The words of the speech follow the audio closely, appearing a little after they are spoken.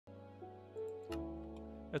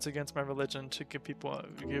It's against my religion to give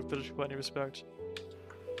British people any respect.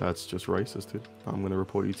 That's just racist, dude. I'm gonna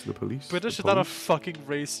report you to the police. British is not a fucking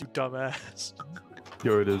race, you dumbass.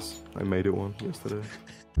 Here it is. I made it one yesterday.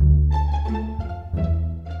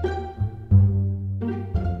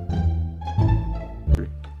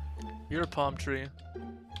 You're a palm tree.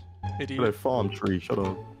 Shut Idiot. up, farm tree. Shut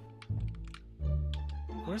up.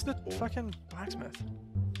 Where's the fucking blacksmith?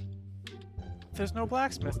 There's no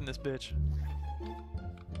blacksmith in this bitch.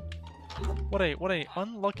 What a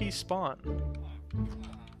unlucky spawn.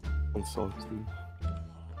 On sucks, dude.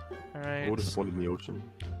 Alright. What is one in the ocean?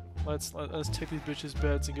 Let's take these bitches'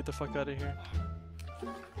 beds and get the fuck out of here.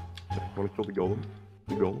 Wanna kill the golem?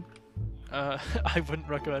 The golem? I wouldn't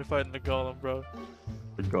recommend fighting the golem, bro.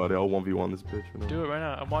 I got it. I'll 1v1 this bitch. You know? Do it right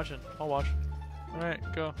now. I'm watching. I'll watch. Alright,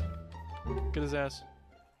 go. Get his ass.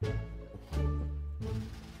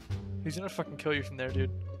 He's gonna fucking kill you from there,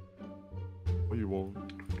 dude. Oh, you won't.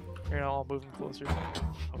 Here, I'll move him closer. Oh,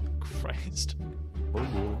 Christ. Oh,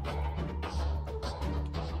 you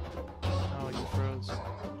Oh, you froze.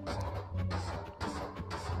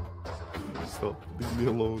 Stop. Leave me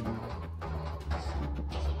alone, dude.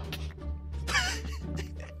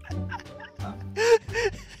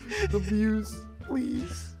 The views,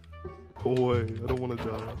 please. Go away. I don't want to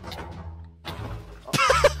die.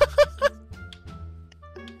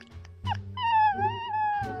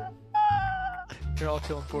 Here, I'll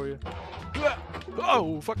kill him for you.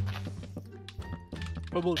 Oh, fuck.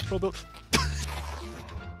 Bubble.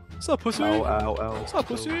 What's up, pussy? Ow, ow, ow. What's up,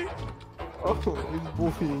 pussy? Oh, he's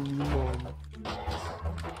bullying you, mom.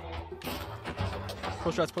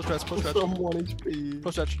 Push stretch. Some 1 HP.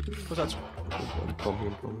 Push stretch. I'm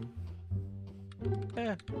coming.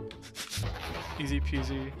 Eh. Easy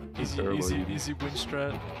peasy. Easy win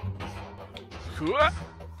strat.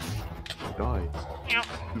 Die.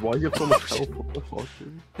 Why you have so much health? What the fuck,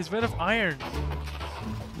 dude? He's made of iron.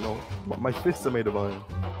 No, my fists are made of iron.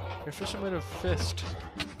 Your fists are made of fist.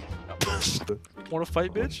 Wanna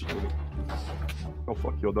fight, bitch? Oh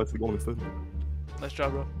fuck you, that's the golem instead. Nice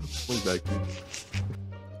job, bro. Swing back, dude.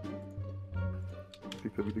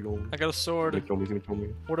 Pick up the golem. I got a sword. He's gonna kill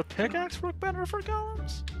me. Would a pickaxe work better for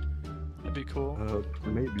golems? That'd be cool.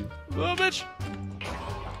 Maybe. Oh, bitch!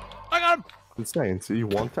 I got him! Insane. See,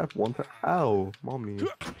 one tap. Ow, mommy.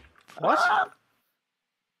 What?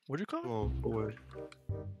 What'd you call me? Oh, go away.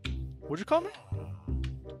 What'd you call me?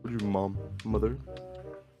 What'd you, mother?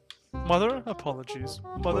 Mother? Apologies.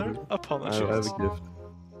 Mother? Apologies. I have a gift.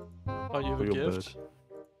 Oh, you have For a your gift?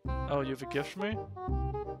 Oh, you have a gift for me?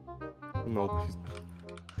 No, please.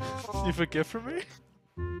 You have a gift for me?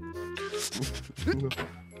 No.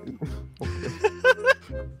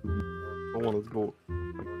 I want to go. I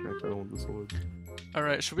don't want the sword.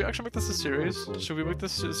 Alright, should we actually make this a series? Should we make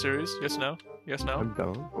this a series? Yes, no? Yes, no? I'm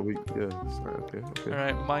down. Oh, wait, yes. Alright, okay.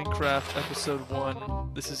 Alright, Minecraft episode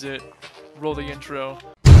 1. This is it. Roll the intro.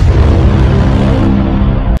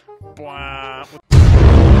 Bwah.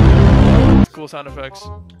 Cool sound effects.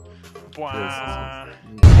 Bwah.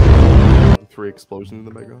 3 explosions in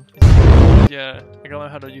the background. Yeah, I gotta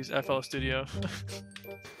learn how to use FL Studio.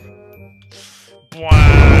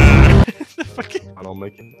 Bwah. Fucking... And I'll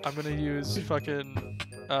make it. I'm gonna use fucking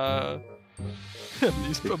I'm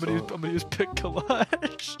gonna use Pick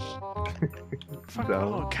Collage. Fuck,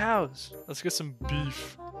 oh, cows. Let's get some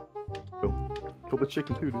beef. Kill the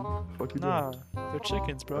chicken too, dude. Fuck you. Nah, they're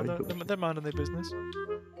chickens, bro. They're minding their business.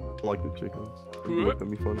 I like the chickens. You let them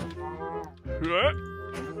be funny.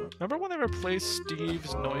 Remember when they replaced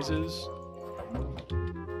Steve's noises?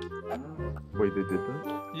 Wait, they did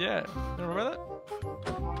that? Yeah, you remember that?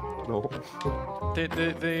 No. They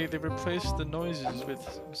replaced the noises with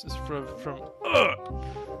from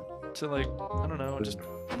to like I don't know, just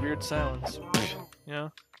weird sounds. You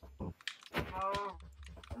know?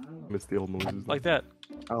 Miss the old noises. Like that.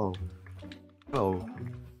 Oh. Oh.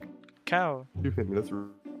 Cow. You hit me. That's. Where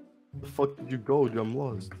the fuck did you go, dude? I'm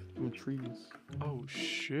lost. I'm in trees. Oh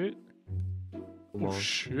shit. Come Oh on.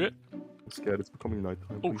 shit. I'm scared. It's becoming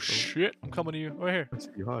nighttime. Oh Please don't. shit. I'm coming to you. Right here. I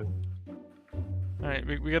see you high. Alright,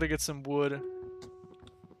 we gotta get some wood.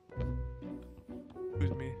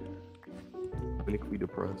 Excuse me. Clinically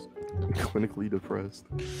depressed. Clinically depressed.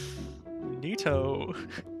 Neato.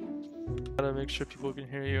 Gotta make sure people can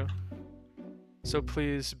hear you. So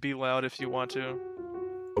please be loud if you want to.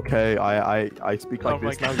 Okay, I speak like Oh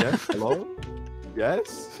my this now. Yes. Hello.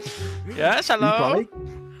 Yes. Yes, hello. Speak like?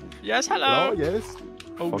 Yes, hello. Hello. Yes.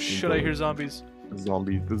 Oh Fucking shit, I hear God. zombies. The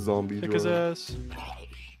zombies. Kick his bro. ass.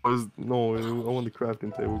 No, I want the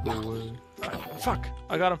crafting table. Go away. Fuck,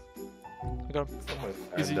 I got him. I got him.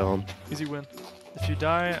 Easy. Down. Easy win. If you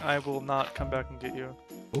die, I will not come back and get you.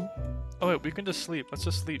 Oh wait, we can just sleep. Let's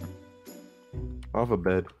just sleep. I have a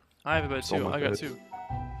bed. I have a bed It's on too. my I got bed. 2.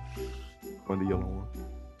 On the yellow one.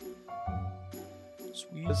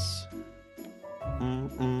 Sweet.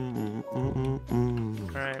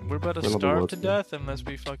 Alright, we're about to Another starve word to for- death unless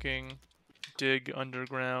we fucking dig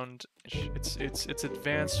underground. It's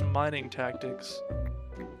advanced mining tactics.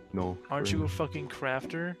 No. Aren't you a fucking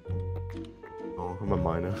crafter? No, I'm a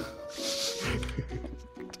miner.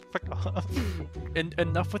 Fuck off. And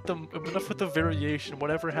enough with the variation.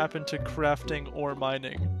 Whatever happened to crafting or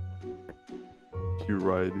mining? You're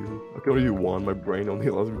right, dude. I can only do one. My brain only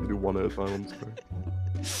allows me to do one at a time. I'm sorry.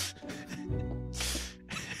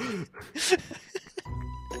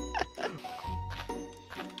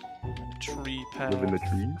 Tree path. Live in the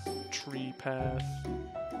trees. Tree path.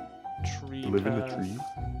 Tree Live in the path.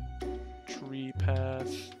 trees. Tree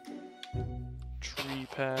path. Tree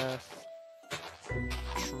path.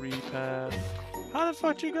 Tree path. How the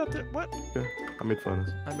fuck you got that? What? Yeah, I made furnace.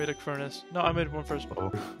 I made a furnace. No, I made one first.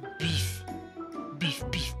 Oh, Beef. Beef,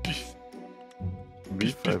 beef, beef.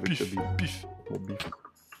 beef. I have beef, a beef. beef. Oh, beef.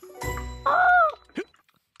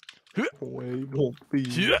 Wait, no,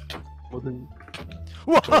 please. Yeah. Wasn't-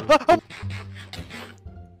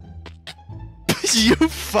 You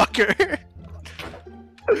fucker!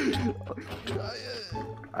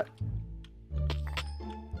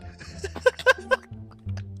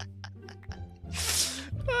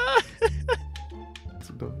 It's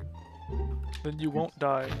done. Then you won't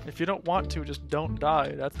die. If you don't want to, just don't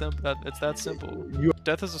die. It's that simple. You-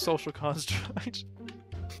 Death is a social construct.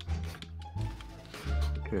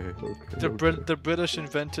 Okay. The British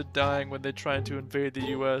invented dying when they tried to invade the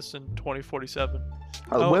US in 2047.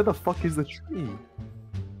 Where the fuck is the tree?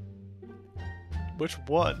 Which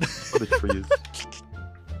one? Oh, the tree is.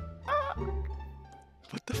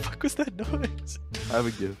 What the fuck was that noise? I have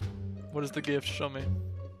a gift. What is the gift? Show me.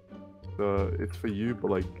 It's for you,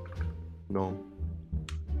 but like, no.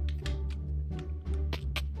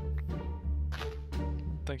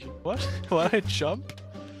 Thank you. What? Why did I jump?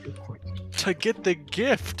 To get the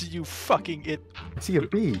gift, you fucking it. I see a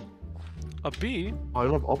bee. A bee? Oh, I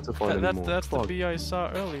don't have Optifine anymore. That's the Fuck. bee I saw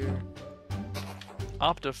earlier.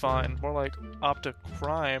 Optifine, more like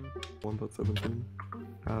Opticrime. 1.17.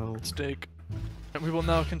 Ow. Steak. And we will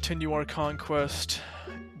now continue our conquest.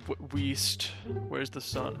 West. Where's the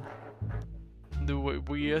sun? The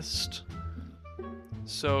west.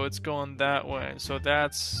 So it's going that way. So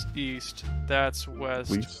that's east. That's west.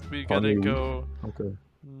 West? We On gotta the go Okay.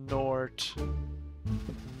 north.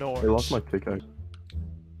 North. I lost my pickaxe.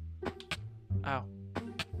 Ow.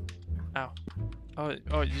 Ow. Oh,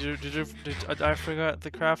 I forgot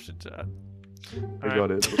the craft. I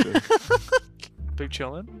got it. Okay. Big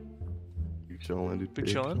chillin'. Big chillin', dude. Big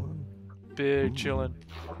chillin'? Big Mm. chillin'.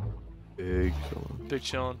 Big chillin'. Big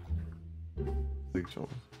chillin'. Big chillin'.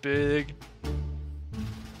 Big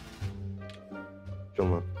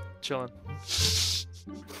Chillin'. chillin'.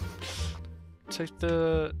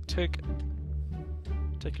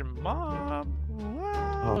 Take your mom.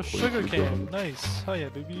 Wow, Oh, sugar please, cane. God. Nice. Hell yeah,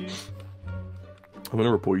 baby. I'm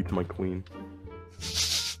gonna report you to my queen.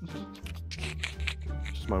 She's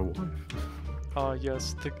my wife. Ah,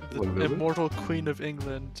 yes, the What, really? immortal Queen of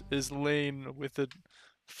England is laying with a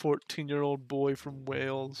 14-year-old boy from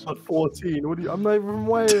Wales. I'm 14. What do you? I'm not even from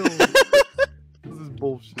Wales. This is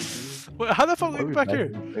bullshit, dude. Wait, how the fuck did we get back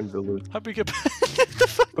here? Same village. How'd we get back? the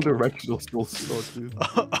fuck? The directional still sucks, dude.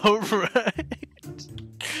 Alright.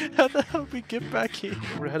 How the hell did we get back here?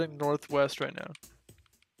 We're heading northwest right now.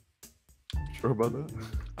 Sure about that?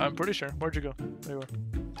 I'm pretty sure. Where'd you go? There you are.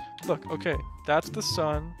 Look, okay, that's the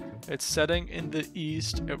sun. It's setting in the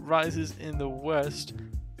east. It rises in the west.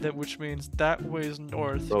 That which means that way is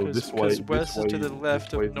north. So this way, west is to the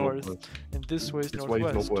left this way of is north, northwest. and this way is This way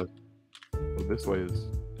northwest. is northwest. So this way is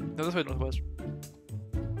No, this way is northwest.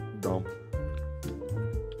 dumb.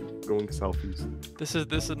 Going southeast. This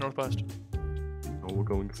is northwest. No, we're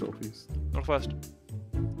going southeast. Northwest.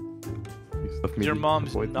 East. Left me Your to mom's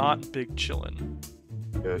avoid not them. big chillin'.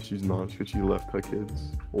 Yeah, she's not because she left her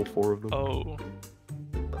kids. All 4 of them. Oh.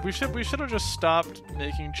 We should have just stopped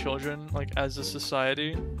making children like as a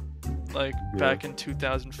society, like Yeah. back in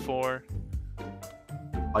 2004.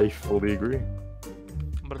 I fully agree.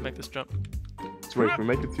 I'm gonna make this jump. So wait, can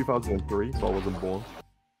we make it 2003 so I wasn't born?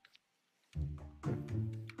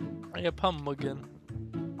 I a pumpkin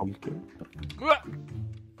Pumpkin?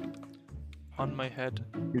 on my head.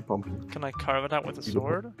 Me pumpkin. Can I carve it out with a You don't-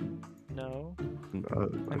 sword? No. I I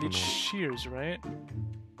don't need know. shears, right?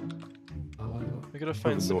 We gotta I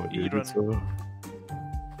find have some no idea, dude, Eden. so-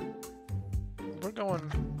 We're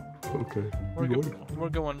going. Okay. We're, You go- we're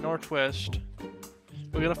going northwest.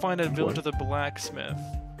 We gotta find a village of the blacksmith.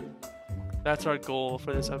 That's our goal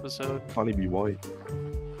for this episode. Can't he be white?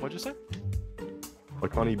 What'd you say? Why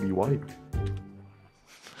can't he be white?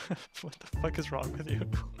 What the fuck is wrong with you?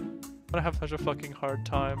 I have such a fucking hard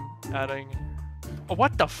time adding. Oh,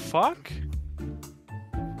 what the fuck?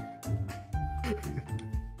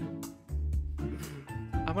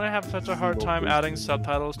 I'm gonna have such a hard time adding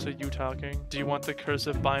subtitles to you talking. Do you want the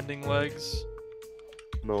cursive binding legs?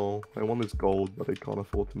 No, I want this gold, but I can't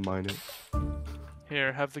afford to mine it.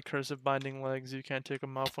 Here, have the cursive binding legs. You can't take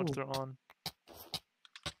them off once they're on.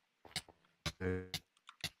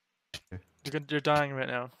 You're dying right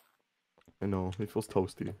now. I know, it feels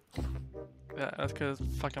toasty. Yeah, that's because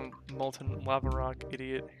fucking molten lava rock,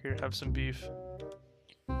 idiot. Here, have some beef.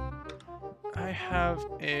 I have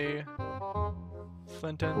a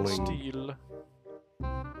flint and Bling. steel.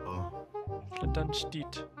 Flint and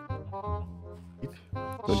steet.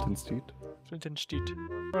 Clinton Street? Flint and steet.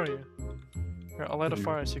 Where are you? Here, I'll light a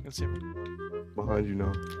fire so you can see me. Behind you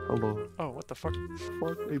now. Hello. Oh, what the fuck?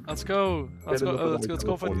 Fuck, hey, Let's go. Let's go. Let's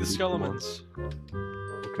go fight these California, skeletons.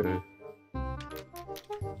 okay.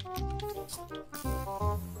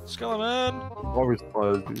 Skeleton! Always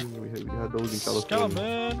fires, dude. We had those in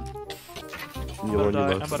California. Skeleton! And you learn your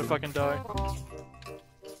I'm lesson. about to fucking die.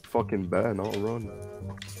 Fucking bad, not run.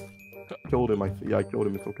 Killed him, yeah, I killed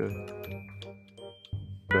him, it's okay.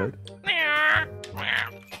 Dead?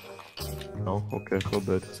 No, okay, not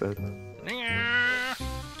dead, sad.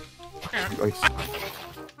 Nice.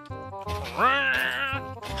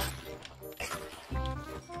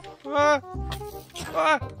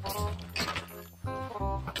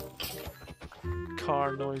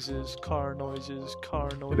 Car noises, car noises, car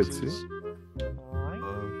Did it see? noises. Alright.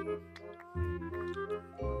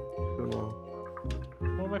 Don't know.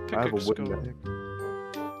 Where my I have a pickaxe wooden go? bag.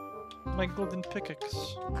 My golden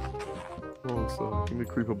pickaxe. Oh, so give me a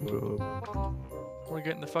creeper boy up. We're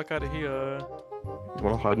getting the fuck out of here. You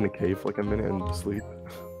wanna hide in a cave for like a minute and sleep?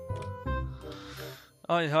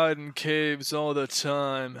 I hide in caves all the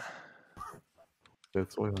time.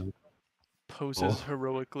 That's why I hide. Poses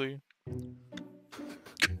heroically.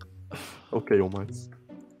 Okay, all mites.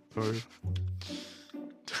 Sorry.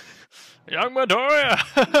 Young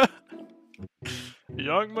Midoriya!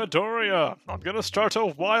 Young Midoriya! I'm gonna start a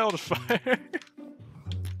wildfire!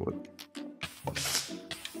 What?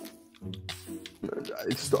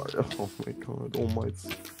 I started. Oh my god, all mites.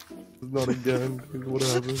 Not again. What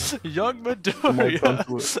happened? Young Come on,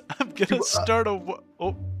 Midoriya! I'm gonna start a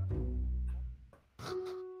oh.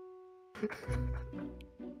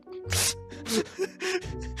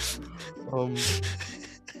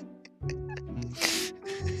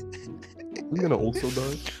 I'm gonna also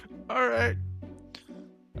die. Alright.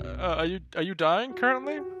 Are you dying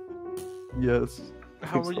currently? Yes.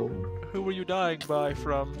 How are you? Who were you dying by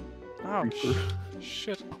from? Oh Creeper.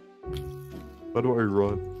 shit. How do I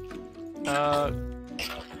run?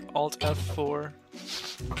 Alt F4.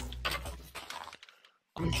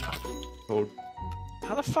 Oh,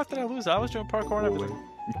 How the fuck did I lose? I was doing parkour and everything.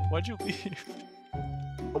 rolling. Why'd you leave?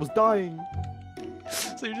 I was dying.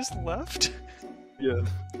 So you just left? Yeah.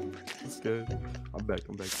 I'm scared. I'm back.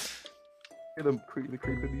 I'm back. Hey, the creeper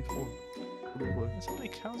despawn. There's so many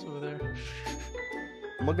cows over there.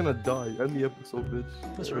 I'm not gonna die. End the episode,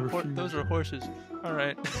 bitch. Those are horses.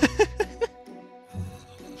 Alright.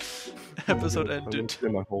 Episode ended.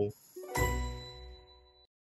 In my hole.